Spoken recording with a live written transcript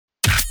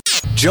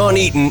John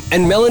Eaton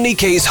and Melanie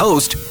Kay's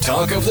host,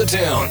 Talk of the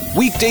Town.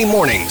 Weekday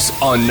mornings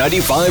on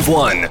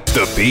 95.1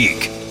 The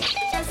Peak.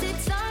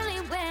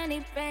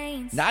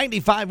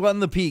 95.1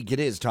 The Peak. It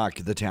is Talk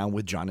of the Town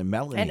with John and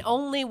Melanie. And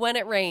only when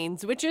it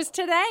rains, which is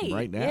today.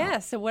 Right now. Yeah,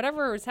 so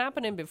whatever was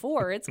happening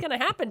before, it's going to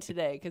happen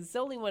today because it's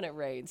only when it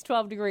rains.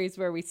 12 degrees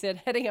where we sit,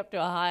 heading up to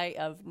a high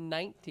of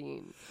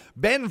 19.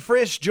 Ben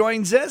Frisch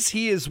joins us.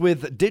 He is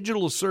with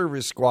Digital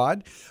Service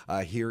Squad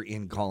here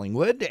in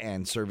Collingwood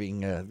and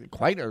serving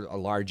quite a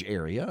large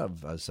area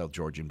of South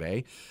Georgian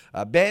Bay.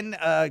 Ben,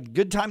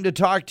 good time to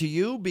talk to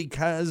you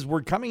because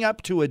we're coming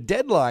up to a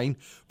deadline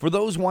for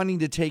those wanting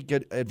to take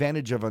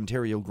advantage of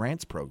Ontario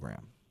Grants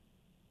Program.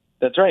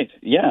 That's right.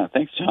 Yeah,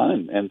 thanks,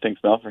 John, and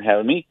thanks, Mel, for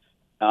having me.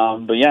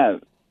 But yeah,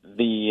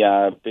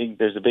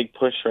 there's a big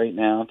push right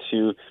now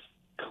to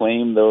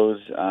claim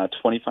those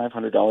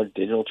 $2,500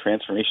 digital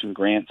transformation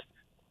grants.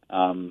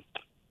 And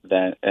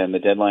the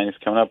deadline is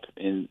coming up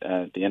in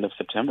the end of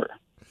September.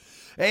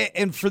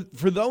 And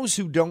for those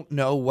who don't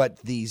know what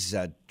these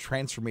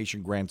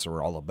transformation grants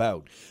are all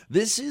about,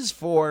 this is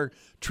for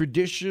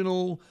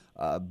traditional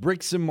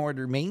bricks and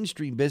mortar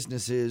mainstream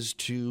businesses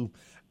to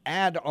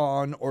add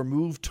on or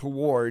move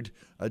toward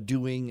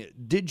doing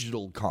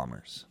digital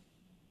commerce.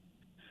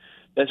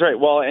 That's right.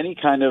 Well, any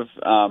kind of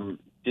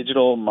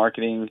digital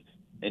marketing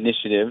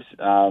initiatives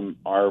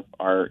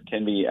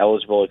can be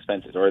eligible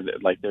expenses, or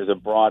there's a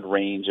broad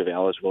range of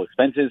eligible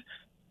expenses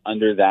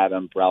under that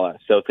umbrella.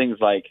 So things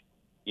like,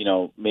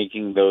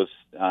 making those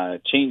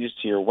changes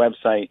to your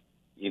website,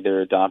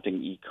 either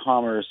adopting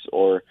e-commerce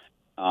or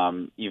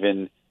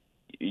even,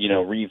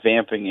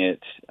 revamping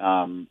it,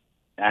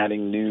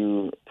 adding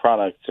new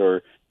products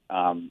or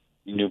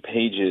new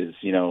pages,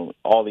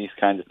 all these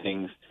kinds of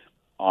things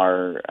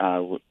are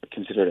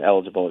considered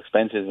eligible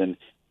expenses. And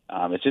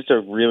it's just a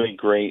really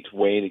great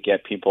way to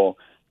get people,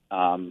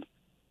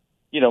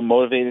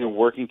 motivated and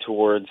working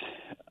towards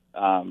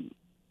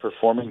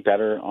performing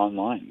better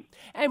online.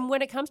 And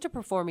when it comes to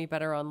performing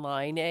better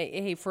online,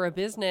 for a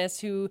business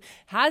who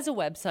has a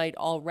website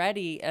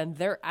already and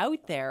they're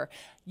out there,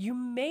 you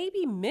may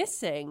be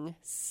missing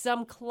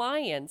some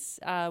clients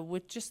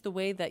with just the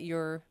way that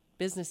your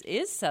business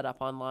is set up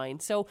online.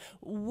 So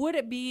would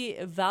it be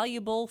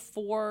valuable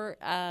for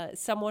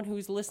someone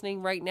who's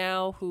listening right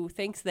now who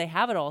thinks they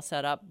have it all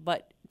set up,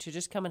 but to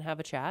just come and have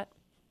a chat?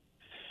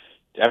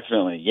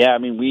 Definitely. Yeah,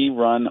 we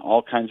run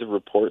all kinds of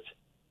reports.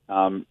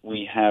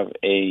 We have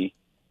a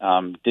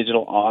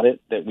digital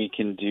audit that we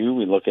can do.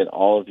 We look at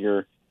all of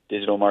your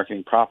digital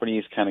marketing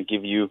properties, kind of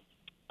give you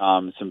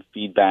some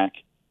feedback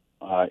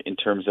in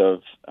terms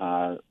of,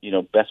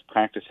 best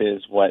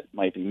practices, what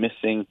might be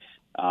missing,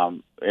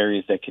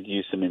 areas that could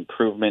use some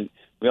improvement.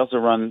 We also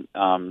run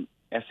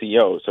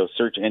SEO, so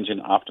search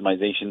engine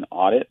optimization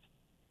audit.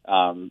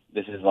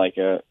 This is like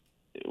a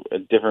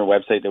different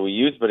website that we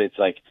use, but it's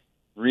like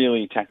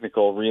really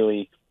technical,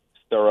 really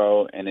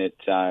thorough, and it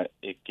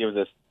gives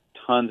us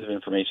tons of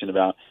information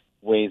about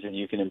ways that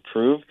you can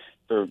improve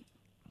for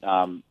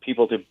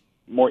people to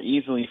more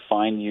easily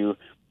find you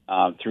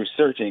through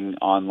searching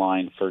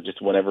online for just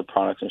whatever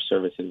products or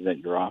services that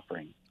you're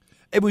offering.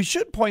 And we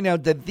should point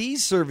out that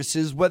these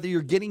services, whether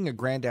you're getting a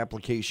grant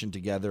application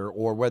together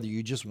or whether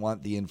you just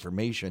want the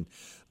information,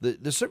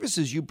 the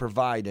services you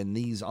provide and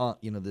these,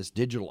 this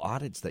digital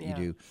audits that you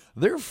do,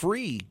 they're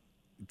free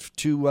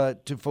to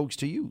folks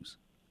to use.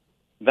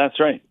 That's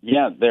right.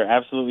 Yeah, they're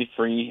absolutely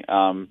free.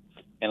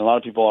 And a lot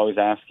of people always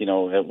ask,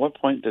 at what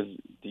point do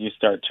you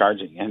start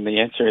charging? And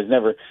the answer is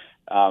never.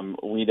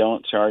 We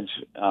don't charge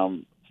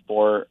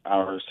for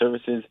our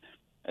services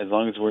as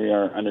long as we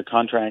are under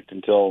contract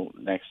until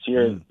next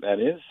year,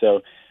 that is.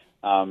 So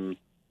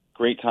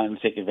great time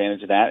to take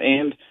advantage of that.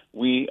 And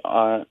we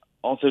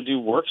also do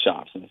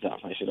workshops and stuff.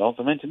 I should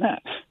also mention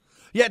that.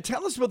 Yeah,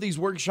 tell us about these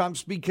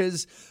workshops,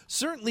 because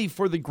certainly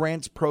for the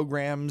grants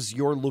programs,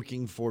 you're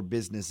looking for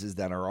businesses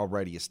that are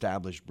already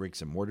established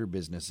bricks and mortar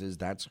businesses.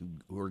 That's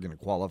who are going to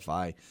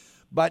qualify.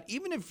 But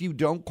even if you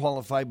don't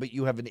qualify, but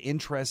you have an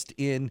interest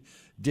in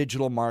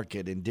digital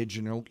market and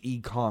digital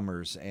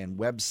e-commerce and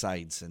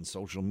websites and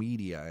social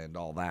media and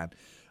all that,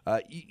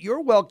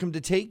 you're welcome to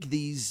take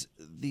these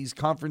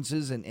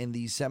conferences and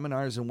these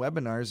seminars and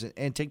webinars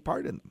and take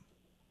part in them.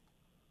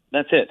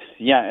 That's it.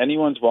 Yeah,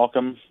 anyone's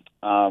welcome.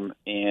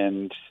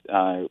 And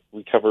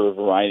we cover a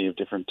variety of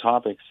different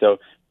topics. So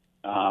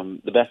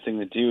the best thing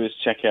to do is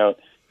check out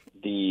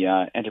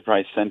the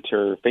Enterprise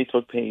Center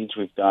Facebook page.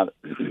 We've got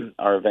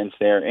our events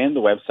there and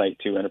the website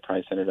too,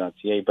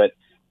 enterprisecenter.ca. But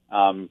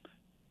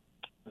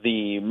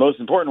the most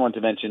important one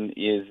to mention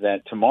is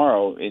that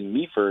tomorrow in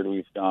Meaford,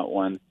 we've got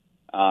one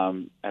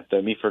at the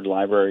Meaford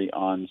Library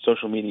on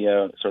social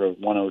media, sort of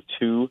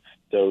 102.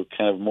 So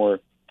kind of more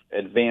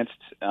advanced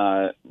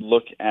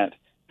look at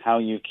how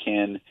you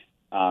can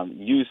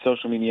use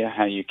social media,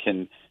 how you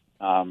can,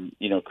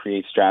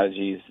 create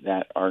strategies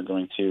that are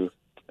going to,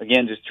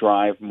 again, just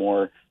drive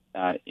more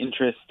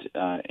interest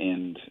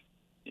and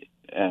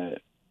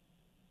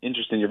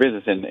interest in your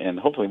business and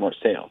hopefully more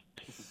sales.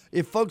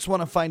 If folks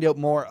want to find out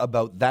more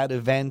about that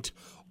event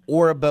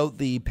or about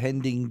the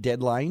pending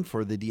deadline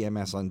for the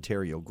DMS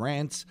Ontario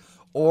grants,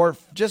 or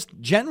just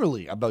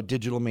generally about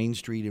Digital Main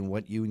Street and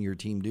what you and your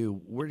team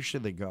do, where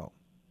should they go?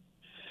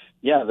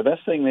 Yeah, the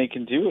best thing they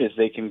can do is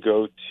they can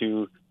go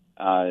to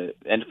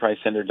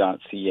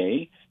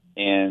enterprisecenter.ca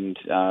and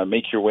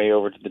make your way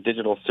over to the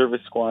Digital Service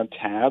Squad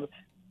tab,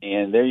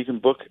 and there you can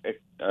book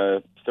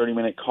a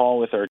 30-minute call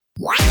with our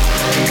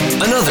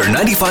Another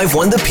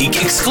 95.1 The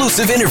Peak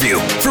exclusive interview.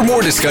 For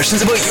more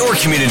discussions about your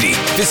community,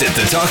 visit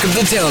the Talk of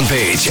the Town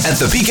page at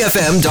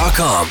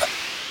thepeakfm.com.